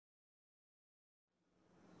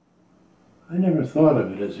I never thought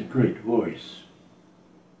of it as a great voice.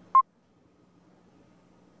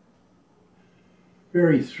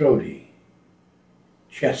 Very throaty,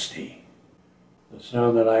 chesty. The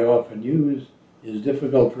sound that I often use is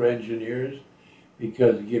difficult for engineers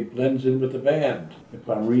because it blends in with the band. If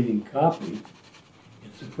I'm reading copy,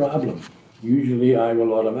 it's a problem. Usually I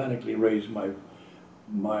will automatically raise my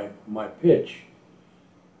pitch,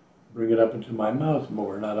 bring it up into my mouth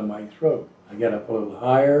more, not in my throat. I get up a little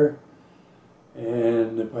higher,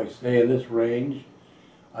 and if I stay in this range,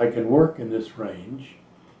 I can work in this range.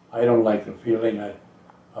 I don't like the feeling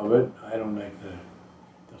of it. I don't like the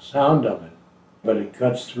sound of it, but it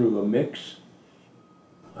cuts through a mix.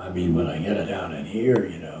 I mean, when I get it down in here,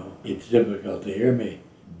 you know, it's difficult to hear me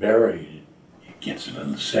buried. It gets a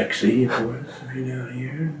little sexy, of course, right down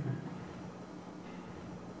here.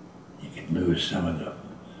 You can lose some of the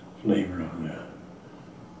flavor of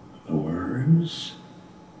the words.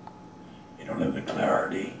 You don't have the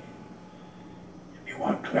clarity. If you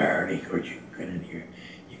want clarity, of course, you can get in here.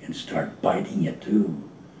 You can start biting it too.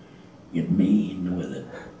 Get mean with it.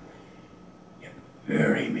 Get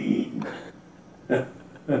very mean.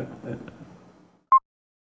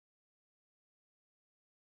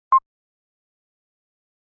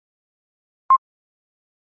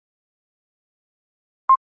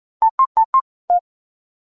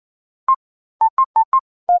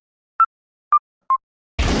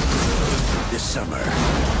 This summer,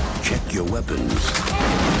 check your weapons.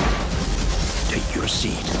 Take your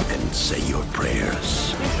seat and say your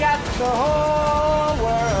prayers. He's got the whole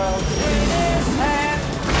world in his hand.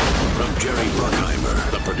 From Jerry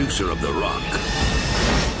Bruckheimer, the producer of The Rock,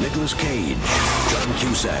 Nicolas Cage, John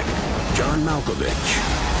Cusack, John Malkovich.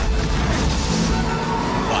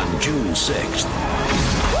 On June 6th,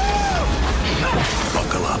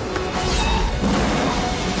 buckle up.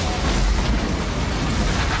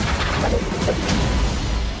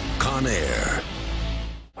 Con Air.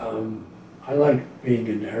 I like being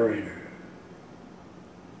a narrator.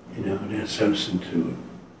 You know, it has substance to it.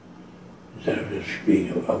 Instead of just being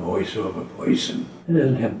a voiceover voice, and it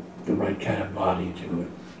doesn't have the right kind of body to it.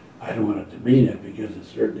 I don't want to demean it because it's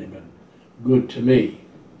certainly been good to me.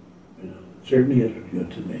 You know, it certainly has been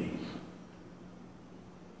good to me.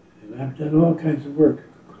 And I've done all kinds of work,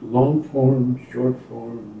 long form, short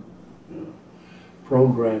form, you know,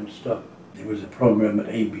 program stuff. There was a program at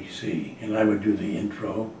ABC, and I would do the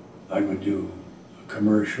intro. I would do a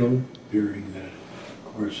commercial during the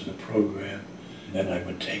course of the program. Then I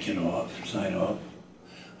would take it off, sign off.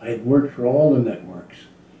 I had worked for all the networks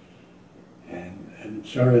and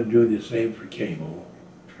started doing the same for cable.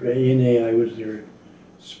 For A&A, I was their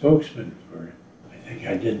spokesman for, I think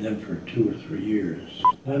I did them for 2 or 3 years.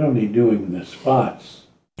 Not only doing the spots.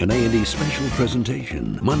 An A&E special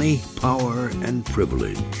presentation, Money, Power, and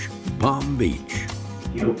Privilege, Palm Beach.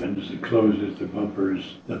 The opens, the closes, the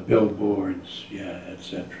bumpers, the billboards, yeah,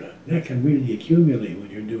 etc. That can really accumulate when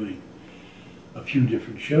you're doing a few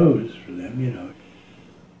different shows for them, you know.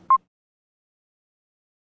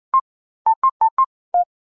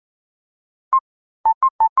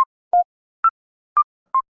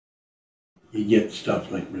 You get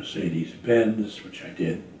stuff like Mercedes-Benz, which I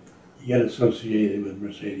did. You get associated with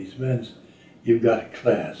Mercedes-Benz, you've got a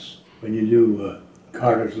class. When you do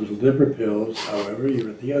Carter's Little Liver Pills, however, you're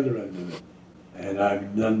at the other end of it. And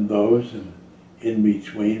I've done those, and in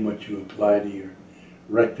between what you apply to your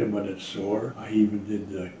rectum when it's sore. I even did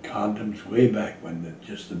the condoms way back when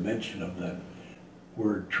just the mention of that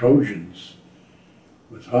word Trojans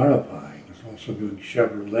was horrifying. I was also doing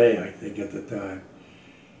Chevrolet, I think, at the time.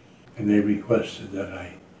 And they requested that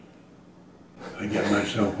I get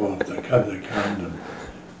myself off the condom.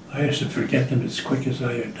 I used to forget them as quick as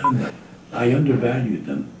I had done them. I undervalued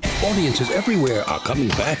them. Audiences everywhere are coming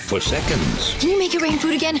back for seconds. Can you make it rain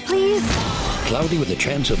food again, please? Cloudy with a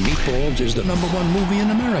Chance of Meatballs is the #1 movie in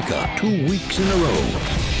America, 2 weeks in a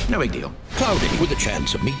row. No big deal. Cloudy with a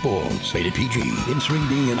Chance of Meatballs, rated PG, in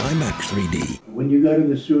 3D and IMAX 3D. When you got in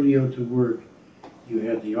the studio to work, you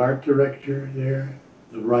had the art director there,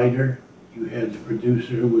 the writer, you had the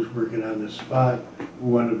producer who was working on the spot,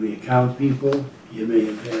 one of the account people, you may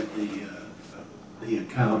have had the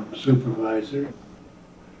account supervisor.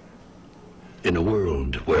 In a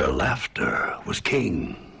world where laughter was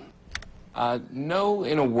king. No,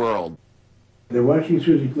 in a world. They're watching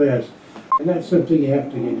through the glass, and that's something you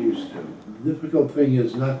have to get used to. The difficult thing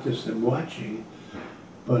is not just them watching,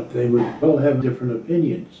 but they would all have different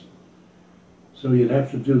opinions. So you'd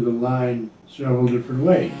have to do the line several different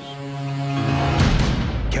ways.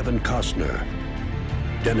 Kevin Costner,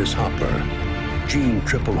 Dennis Hopper, Gene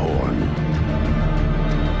Triplehorn.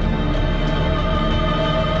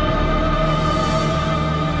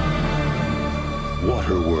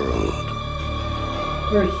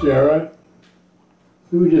 First, Sarah,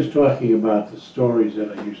 we were just talking about the stories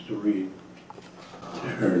that I used to read to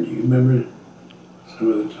her. Do you remember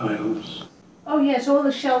some of the titles? Oh yes, all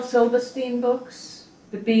the Shel Silverstein books,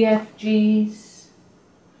 the BFGs,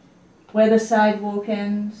 Where the Sidewalk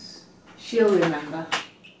Ends. She'll remember.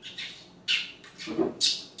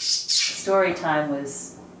 Story time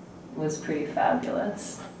was pretty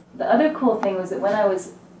fabulous. The other cool thing was that when I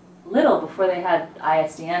was little, before they had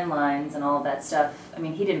ISDN lines and all of that stuff, I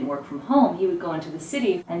mean, he didn't work from home. He would go into the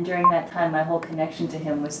city, and during that time, my whole connection to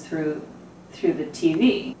him was through the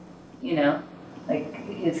TV. You know, like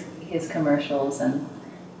his commercials and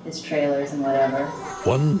his trailers and whatever.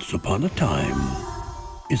 Once upon a time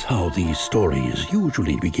is how these stories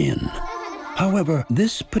usually begin. However,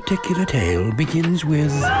 this particular tale begins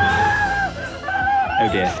with... Oh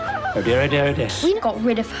dear. Oh dear, oh dear, oh dear. We got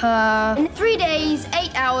rid of her in 3 days,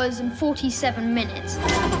 8 hours, and 47 minutes.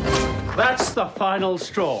 That's the final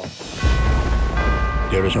straw.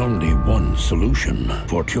 There is only one solution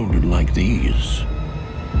for children like these.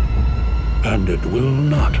 And it will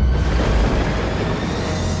not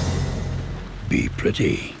be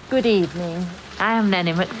pretty. Good evening. I am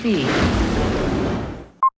Nanny McPhee.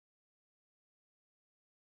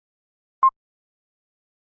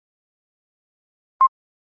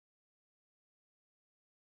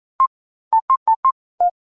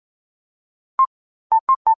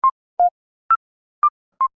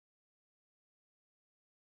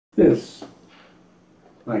 This,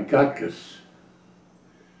 my Gotkus,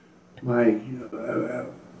 my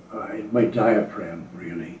diaphragm,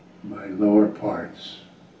 really, my lower parts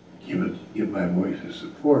give my voice a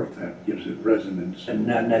support that gives it resonance, and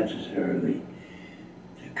not necessarily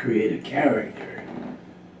to create a character,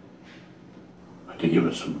 but to give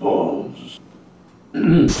it some balls.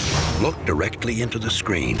 Look directly into the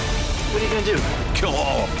screen. What are you going to do? Kill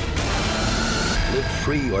all. Live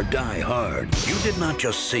free or die hard. You did not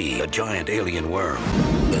just see a giant alien worm,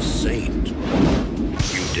 the saint.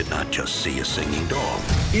 You did not just see a singing dog.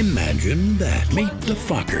 Imagine that. Meet the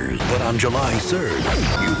Fockers. But on July 3rd,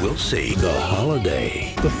 you will see the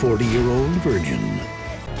holiday, the 40-year-old virgin,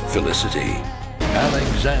 Felicity,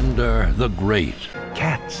 Alexander the Great.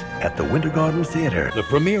 Cats at the Winter Garden Theater. The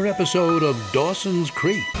premiere episode of Dawson's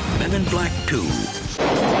Creek. Men in Black 2.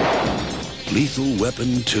 Lethal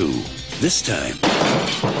Weapon 2. This time,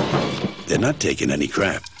 they're not taking any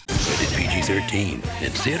crap. Rated PG-13.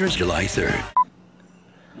 In theaters July 3rd.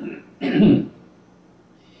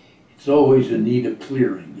 It's always in need of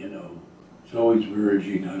clearing, you know. It's always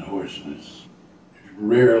verging on hoarseness. It's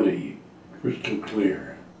rarely crystal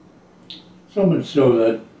clear. So much so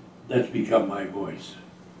that that's become my voice.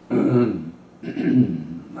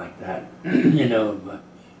 Like that, you know, but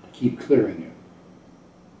keep clearing it.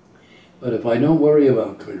 But if I don't worry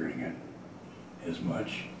about clearing it as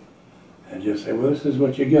much, and just say, well, this is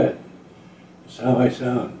what you get. It's how I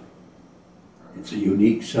sound. It's a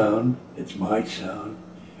unique sound. It's my sound.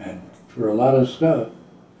 And for a lot of stuff,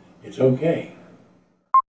 it's okay.